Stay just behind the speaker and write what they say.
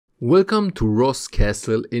Welcome to Ross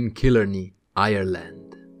Castle in Killarney,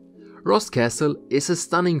 Ireland. Ross Castle is a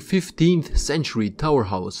stunning 15th century tower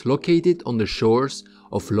house located on the shores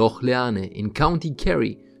of Lough Leane in County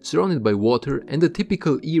Kerry, surrounded by water and a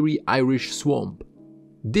typical eerie Irish swamp.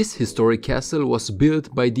 This historic castle was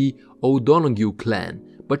built by the O'Donoghue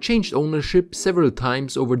clan, but changed ownership several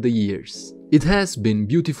times over the years. It has been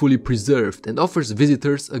beautifully preserved and offers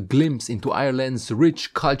visitors a glimpse into Ireland's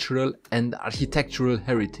rich cultural and architectural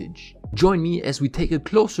heritage. Join me as we take a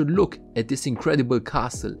closer look at this incredible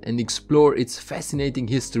castle and explore its fascinating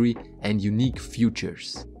history and unique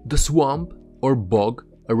features. The swamp, or bog,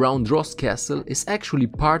 around Ross Castle is actually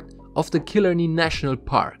part of the Killarney National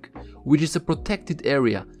Park, which is a protected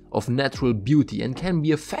area of natural beauty and can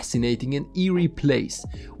be a fascinating and eerie place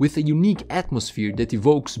with a unique atmosphere that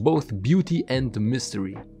evokes both beauty and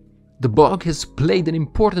mystery. The bog has played an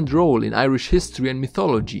important role in Irish history and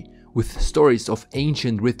mythology, with stories of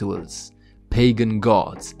ancient rituals, pagan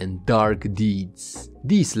gods, and dark deeds.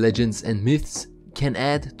 These legends and myths can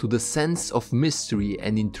add to the sense of mystery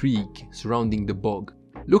and intrigue surrounding the bog.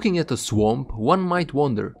 Looking at a swamp, one might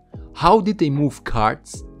wonder, how did they move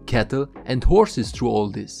carts, cattle, and horses through all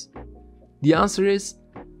this? The answer is,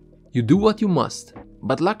 you do what you must,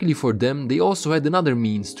 but luckily for them they also had another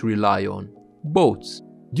means to rely on: boats.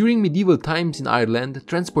 During medieval times in Ireland,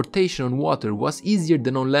 transportation on water was easier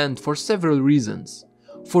than on land for several reasons.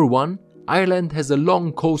 For one, Ireland has a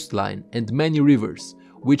long coastline and many rivers,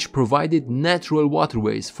 which provided natural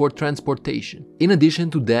waterways for transportation. In addition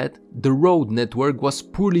to that, the road network was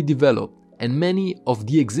poorly developed, and many of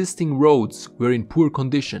the existing roads were in poor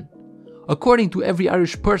condition. According to every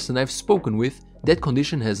Irish person I've spoken with, that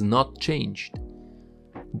condition has not changed.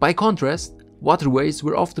 By contrast, waterways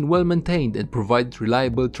were often well maintained and provided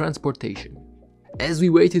reliable transportation. As we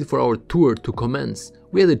waited for our tour to commence,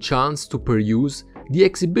 we had a chance to peruse the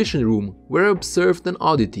exhibition room, where I observed an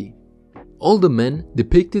oddity. All the men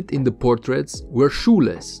depicted in the portraits were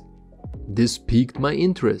shoeless. This piqued my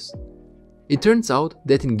interest. It turns out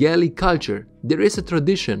that in Gaelic culture there is a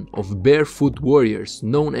tradition of barefoot warriors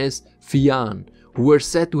known as fian, who were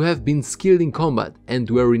said to have been skilled in combat and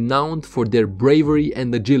were renowned for their bravery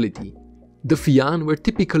and agility. The fian were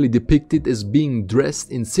typically depicted as being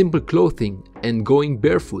dressed in simple clothing and going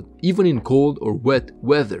barefoot, even in cold or wet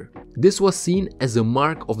weather. This was seen as a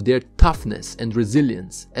mark of their toughness and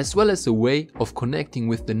resilience, as well as a way of connecting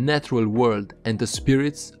with the natural world and the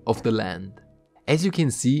spirits of the land. As you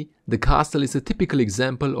can see, the castle is a typical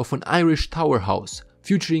example of an Irish tower house,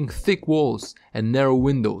 featuring thick walls and narrow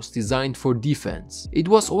windows designed for defense. It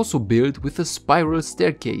was also built with a spiral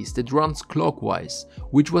staircase that runs clockwise,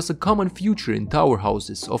 which was a common feature in tower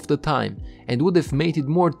houses of the time and would have made it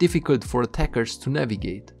more difficult for attackers to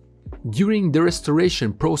navigate. During the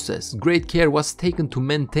restoration process, great care was taken to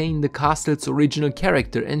maintain the castle's original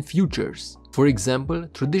character and features. For example,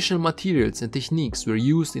 traditional materials and techniques were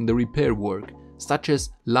used in the repair work, such as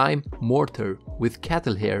lime mortar with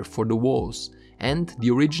cattle hair for the walls, and the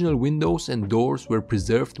original windows and doors were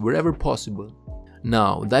preserved wherever possible.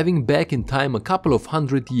 Now, diving back in time a couple of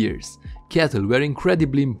hundred years, cattle were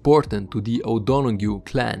incredibly important to the O'Donoghue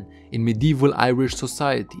clan in medieval Irish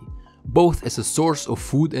society, both as a source of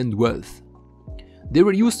food and wealth. They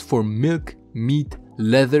were used for milk, meat,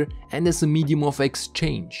 leather, and as a medium of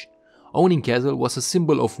exchange. Owning cattle was a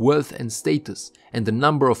symbol of wealth and status, and the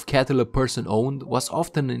number of cattle a person owned was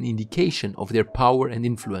often an indication of their power and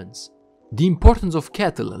influence. The importance of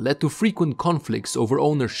cattle led to frequent conflicts over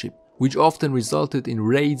ownership, which often resulted in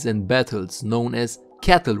raids and battles known as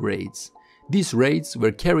cattle raids. These raids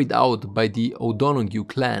were carried out by the O'Donoghue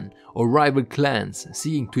clan or rival clans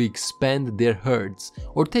seeking to expand their herds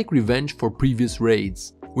or take revenge for previous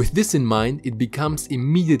raids. With this in mind, it becomes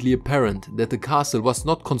immediately apparent that the castle was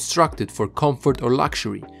not constructed for comfort or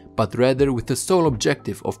luxury, but rather with the sole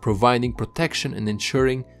objective of providing protection and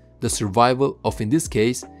ensuring the survival of, in this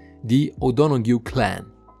case, the O'Donoghue clan.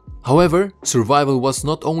 However, survival was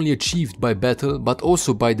not only achieved by battle, but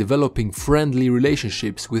also by developing friendly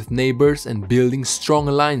relationships with neighbors and building strong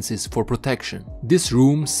alliances for protection. This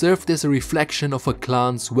room served as a reflection of a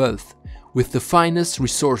clan's wealth, with the finest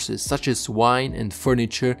resources such as wine and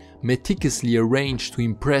furniture meticulously arranged to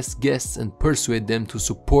impress guests and persuade them to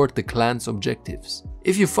support the clan's objectives.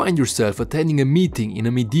 If you find yourself attending a meeting in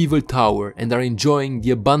a medieval tower and are enjoying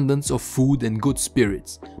the abundance of food and good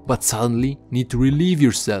spirits, but suddenly need to relieve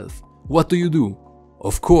yourself, what do?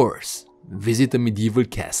 Of course, visit a medieval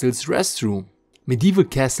castle's restroom. Medieval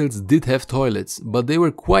castles did have toilets, but they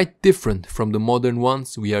were quite different from the modern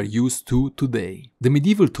ones we are used to today. The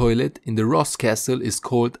medieval toilet in the Ross Castle is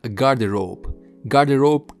called a garderobe.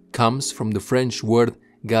 Garderobe comes from the French word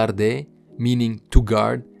garde, meaning to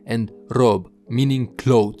guard, and robe, meaning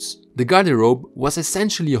clothes. The garderobe was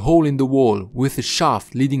essentially a hole in the wall with a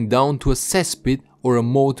shaft leading down to a cesspit or a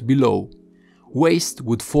moat below. Waste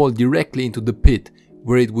would fall directly into the pit,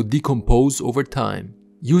 where it would decompose over time.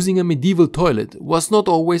 Using a medieval toilet was not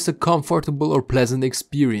always a comfortable or pleasant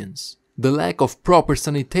experience. The lack of proper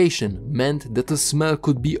sanitation meant that the smell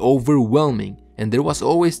could be overwhelming, and there was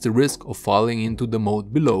always the risk of falling into the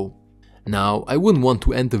moat below. Now, I wouldn't want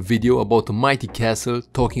to end a video about a mighty castle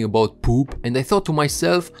talking about poop, and I thought to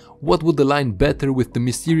myself, what would align better with the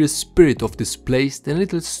mysterious spirit of this place than a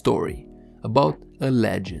little story about a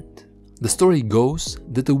legend. The story goes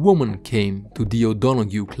that a woman came to the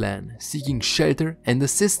O'Donoghue clan seeking shelter and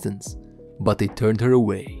assistance, but they turned her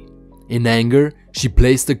away. In anger, she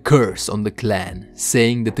placed a curse on the clan,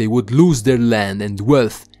 saying that they would lose their land and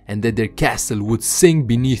wealth and that their castle would sink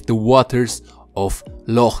beneath the waters of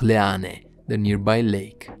Lough Leane, the nearby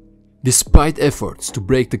lake. Despite efforts to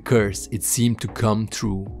break the curse, it seemed to come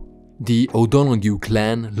true. The O'Donoghue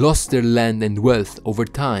clan lost their land and wealth over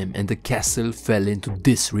time, and the castle fell into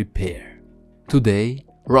disrepair. Today,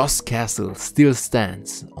 Ross Castle still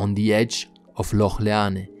stands on the edge of Lough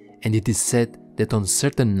Leane, and it is said that on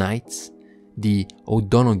certain nights, the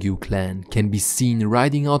O'Donoghue clan can be seen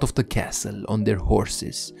riding out of the castle on their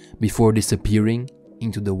horses before disappearing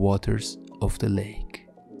into the waters of the lake.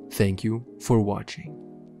 Thank you for watching.